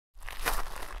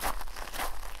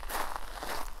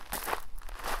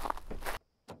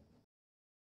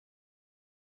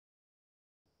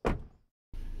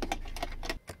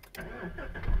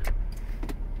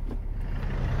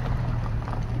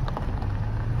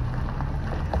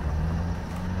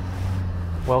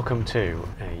Welcome to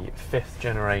a 5th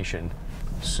generation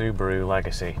Subaru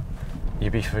Legacy.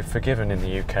 You'd be forgiven in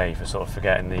the UK for sort of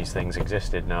forgetting these things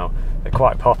existed. Now, they're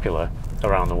quite popular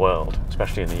around the world,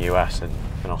 especially in the US and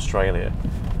Australia.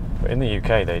 But in the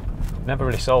UK, they never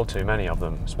really sold too many of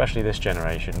them, especially this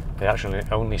generation. They actually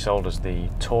only sold us the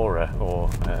Tourer, or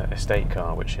estate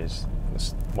car, which is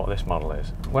what this model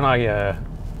is. When I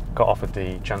got offered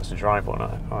the chance to drive one,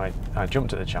 I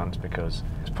jumped at the chance because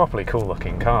it's a properly cool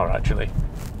looking car actually.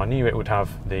 I knew it would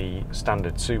have the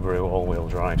standard Subaru all-wheel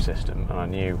drive system, and I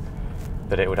knew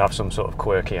that it would have some sort of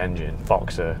quirky engine,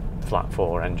 boxer flat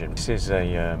 4 engine. This is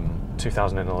a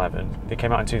 2011. It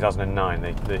came out in 2009, the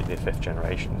 5th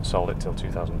generation, sold it till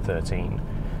 2013.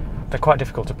 They're quite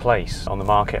difficult to place on the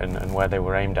market and where they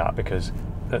were aimed at, because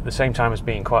at the same time as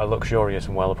being quite a luxurious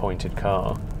and well-appointed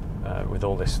car, with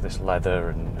all this leather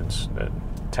and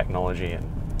technology, and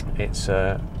it's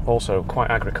also quite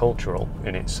agricultural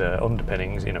in its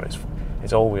underpinnings. You know,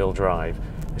 it's all-wheel drive.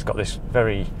 It's got this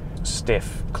very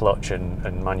stiff clutch and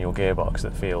manual gearbox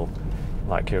that feel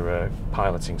like you're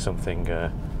piloting something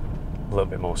a little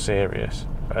bit more serious.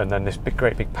 And then this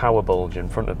great big power bulge in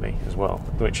front of me as well,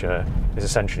 which is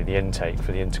essentially the intake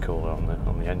for the intercooler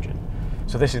on the engine.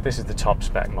 So this is the top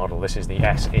spec model. This is the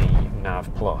SE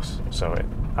Nav Plus. So it,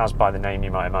 as by the name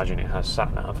you might imagine, it has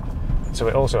sat nav. So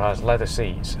it also has leather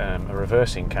seats, a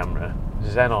reversing camera,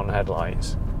 xenon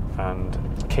headlights, and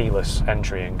keyless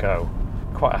entry and go.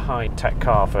 Quite a high-tech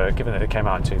car given that it came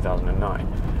out in 2009.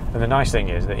 And the nice thing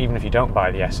is that even if you don't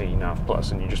buy the SE Nav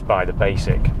Plus and you just buy the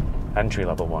basic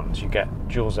entry-level ones, you get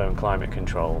dual zone climate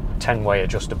control, 10-way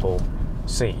adjustable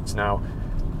seats. Now,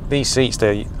 these seats,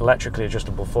 they're electrically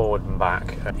adjustable forward and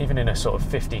back. Even in a sort of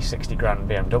 50, 60 grand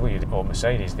BMW or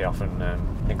Mercedes, they often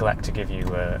neglect to give you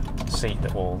a seat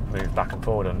that will move back and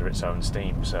forward under its own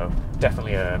steam. So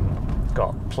definitely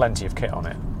got plenty of kit on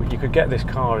it. You could get this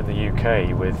car in the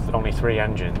UK with only 3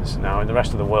 engines. Now in the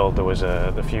rest of the world there was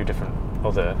a few different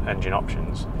other engine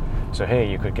options. So here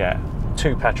you could get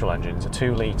 2 petrol engines, a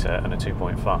 2 litre and a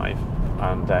 2.5,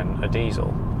 and then a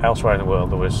diesel. Elsewhere in the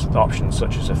world there was options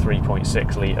such as a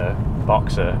 3.6 litre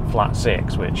boxer flat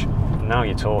 6, which now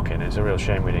you're talking. It's a real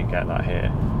shame we didn't get that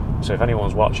here. So if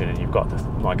anyone's watching and you've got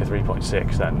like a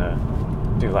 3.6,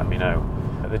 then do let me know.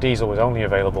 The diesel was only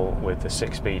available with the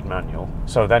 6-speed manual.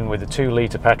 So then with the 2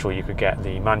 litre petrol you could get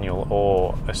the manual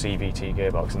or a CVT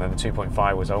gearbox, and then the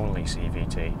 2.5 was only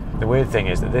CVT. The weird thing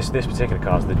is that this particular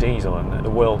car is the diesel, and the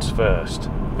world's first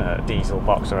diesel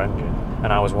boxer engine.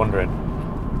 And I was wondering,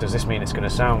 does this mean it's going to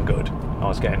sound good? I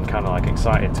was getting kind of like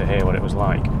excited to hear what it was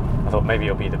like. I thought maybe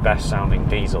it'll be the best sounding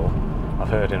diesel I've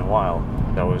heard in a while.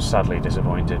 I was sadly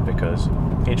disappointed because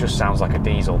it just sounds like a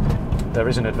diesel. There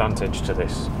is an advantage to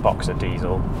this boxer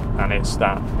diesel, and it's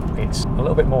that it's a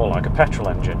little bit more like a petrol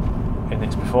engine in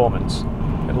its performance.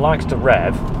 It likes to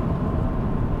rev,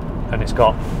 and it's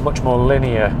got much more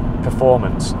linear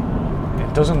performance.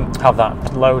 It doesn't have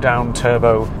that low down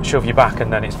turbo shove you back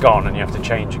and then it's gone and you have to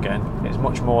change again. It's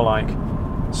much more like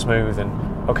smooth,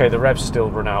 and okay, the revs still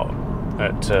run out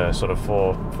at sort of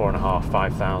 4.5,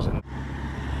 5,000.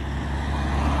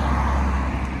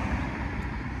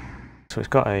 So it's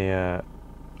got a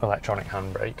electronic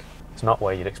handbrake. It's not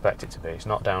where you'd expect it to be. It's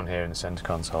not down here in the centre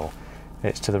console.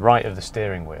 It's to the right of the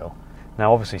steering wheel.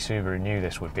 Now obviously Subaru knew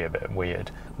this would be a bit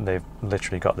weird. They've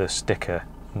literally got this sticker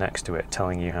next to it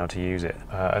telling you how to use it.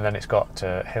 And then it's got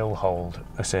hill hold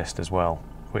assist as well,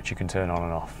 which you can turn on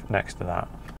and off next to that.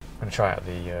 I'm going to try out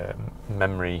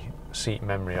the seat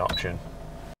memory option.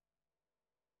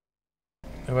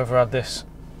 Whoever had this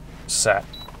set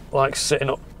likes sitting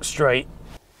up straight.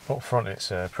 Up front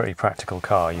it's a pretty practical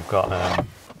car. You've got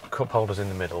cup holders in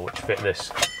the middle which fit this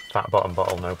fat bottom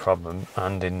bottle no problem,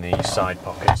 and in the side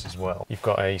pockets as well. You've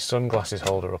got a sunglasses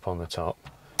holder up on the top,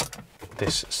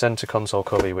 this centre console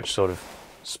cover which sort of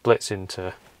splits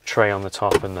into tray on the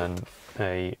top and then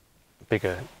a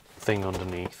bigger thing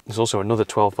underneath. There's also another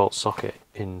 12-volt socket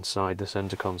inside the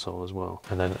centre console as well,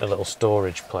 and then a little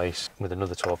storage place with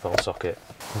another 12-volt socket.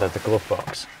 And then the glove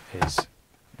box is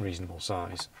reasonable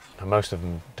size, and most of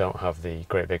them don't have the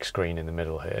great big screen in the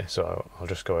middle here, so I'll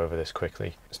just go over this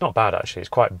quickly. It's not bad actually, it's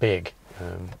quite big.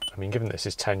 I mean, given this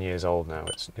is 10 years old now,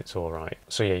 it's all right.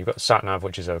 So yeah, you've got the sat nav,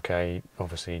 which is okay,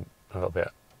 obviously a little bit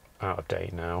out of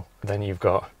date now. Then you've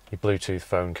got your Bluetooth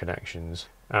phone connections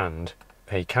and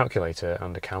a calculator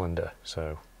and a calendar,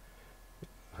 so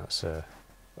that's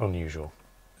unusual.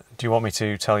 Do you want me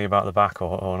to tell you about the back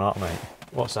or not, mate?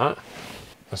 What's that?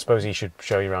 I suppose he should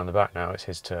show you around the back now. It's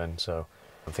his turn, so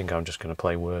I think I'm just going to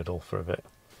play Wordle for a bit.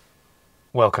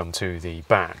 Welcome to the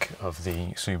back of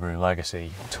the Subaru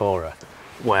Legacy Tourer,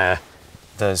 where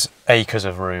there's acres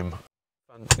of room.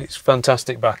 It's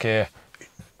fantastic back here,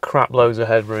 crap loads of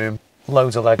headroom,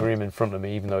 loads of leg room in front of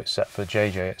me, even though it's set for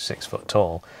JJ at 6 foot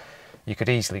tall. You could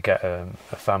easily get a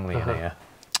family in here.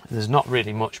 There's not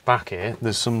really much back here.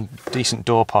 There's some decent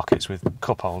door pockets with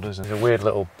cup holders. There's a weird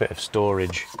little bit of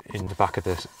storage in the back of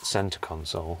the centre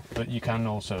console, but you can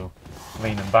also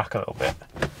lean them back a little bit.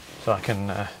 So I can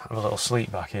have a little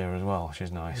sleep back here as well, which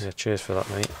is nice. Yeah, cheers for that,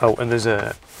 mate. Oh, and there's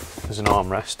an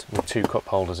armrest with 2 cup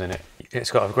holders in it.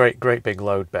 It's got a great big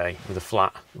load bay with a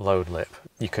flat load lip.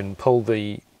 You can pull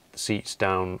the seats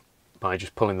down by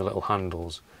just pulling the little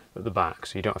handles at the back,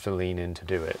 so you don't have to lean in to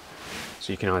do it.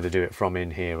 So you can either do it from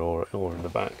in here or in the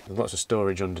back. There's lots of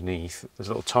storage underneath. There's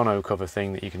a little tonneau cover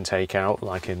thing that you can take out,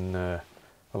 like in a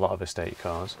lot of estate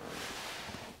cars.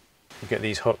 You get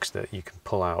these hooks that you can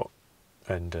pull out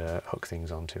and hook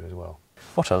things onto as well.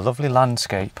 What a lovely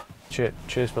landscape.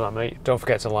 Cheers for that, mate. Don't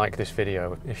forget to like this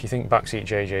video. If you think backseat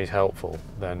JJ is helpful,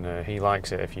 then he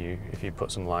likes it if you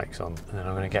put some likes on. And then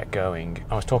I'm going to get going.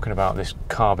 I was talking about this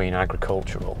car being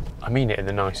agricultural. I mean it in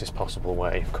the nicest possible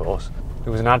way, of course.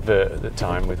 There was an advert at the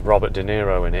time with Robert De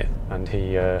Niro in it, and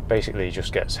he basically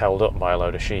just gets held up by a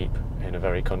load of sheep in a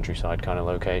very countryside kind of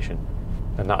location.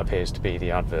 And that appears to be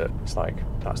the advert. It's like,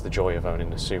 that's the joy of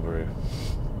owning a Subaru.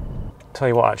 Tell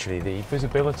you what, actually, the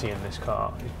visibility in this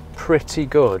car is pretty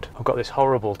good. I've got this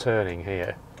horrible turning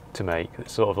here to make.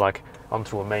 It's sort of like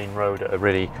onto a main road at a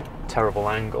really terrible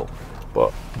angle,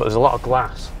 but there's a lot of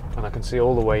glass, and I can see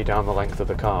all the way down the length of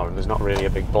the car, and there's not really a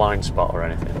big blind spot or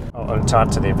anything. Oh, and to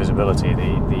add to the visibility,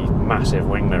 the massive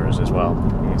wing mirrors as well.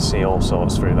 You can see all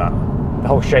sorts through that. The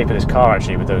whole shape of this car,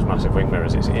 actually, with those massive wing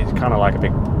mirrors, it's kind of like a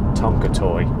big Tonka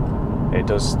toy. It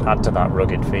does add to that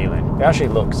rugged feeling. It actually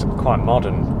looks quite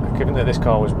modern. Given that this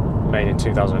car was made in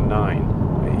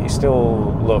 2009, it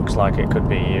still looks like it could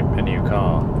be a new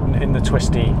car. In the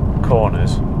twisty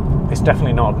corners, it's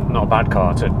definitely not a bad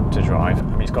car to drive. I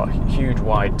mean, it's got huge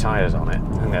wide tyres on it.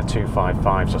 I think they're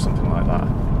 255s or something like that.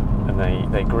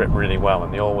 And they grip really well,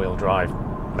 and the all-wheel drive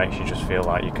makes you just feel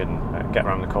like you can get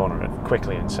around the corner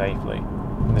quickly and safely.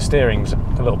 And the steering's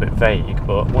a little bit vague,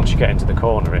 but once you get into the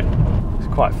corner,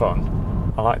 it's quite fun.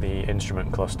 I like the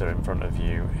instrument cluster in front of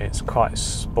you. It's quite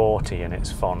sporty in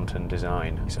its font and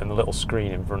design. And the little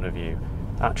screen in front of you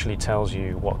actually tells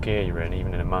you what gear you're in,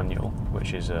 even in a manual,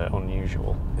 which is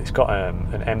unusual. It's got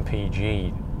an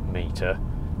MPG meter,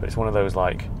 but it's one of those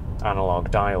like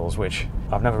analog dials, which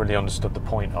I've never really understood the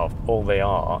point of. All they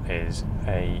are is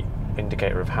a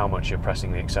indicator of how much you're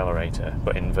pressing the accelerator,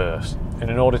 but in verse.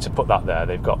 And in order to put that there,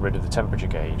 they've got rid of the temperature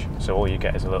gauge, so all you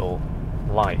get is a little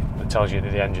light that tells you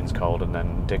that the engine's cold, and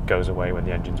then it goes away when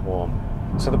the engine's warm.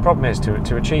 So the problem is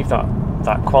to achieve that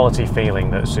quality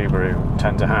feeling that Subaru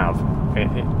tend to have,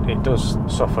 it does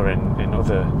suffer in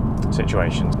other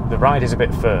situations. The ride is a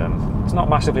bit firm. It's not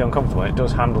massively uncomfortable. It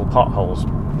does handle potholes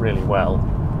really well.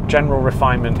 General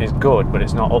refinement is good, but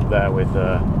it's not up there with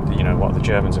what the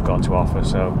Germans have got to offer.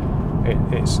 So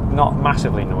it's not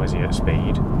massively noisy at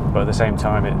speed, but at the same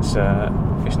time it's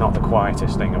not the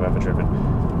quietest thing I've ever driven.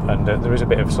 And there is a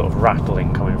bit of sort of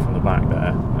rattling coming from the back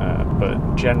there,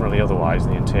 but generally otherwise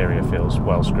the interior feels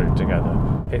well screwed together.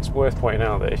 It's worth pointing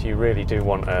out that if you really do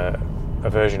want a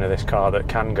version of this car that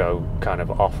can go kind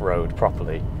of off-road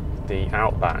properly, the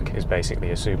Outback is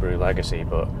basically a Subaru Legacy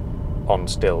but on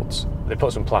stilts. They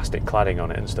put some plastic cladding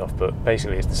on it and stuff, but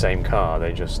basically it's the same car,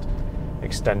 they just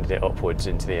extended it upwards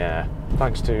into the air.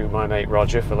 Thanks to my mate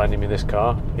Roger for lending me this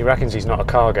car. He reckons he's not a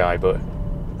car guy, but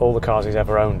all the cars he's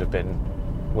ever owned have been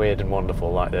weird and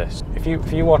wonderful like this. If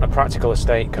you want a practical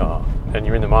estate car and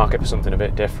you're in the market for something a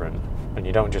bit different, and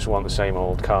you don't just want the same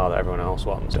old car that everyone else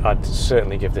wants, I'd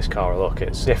certainly give this car a look.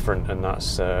 It's different, and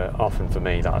that's often for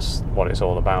me that's what it's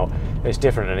all about. It's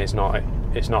different, and it's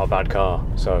not a bad car.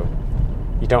 So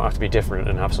you don't have to be different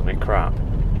and have something crap.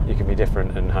 You can be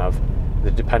different and have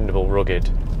the dependable, rugged,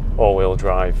 all-wheel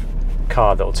drive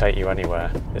car that'll take you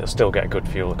anywhere. It'll still get good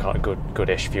fuel,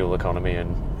 good-ish fuel economy,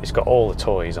 and it's got all the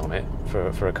toys on it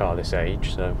for a car this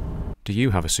age. So, do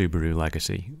you have a Subaru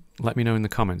Legacy? Let me know in the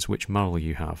comments which model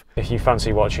you have. If you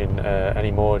fancy watching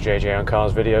any more JJ on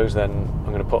Cars videos, then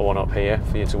I'm going to put one up here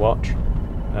for you to watch.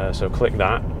 So click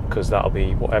that, because that'll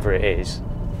be whatever it is.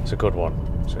 It's a good one.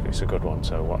 So it's a good one.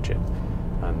 So watch it.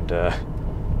 And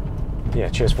yeah,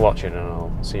 cheers for watching, and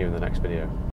I'll see you in the next video.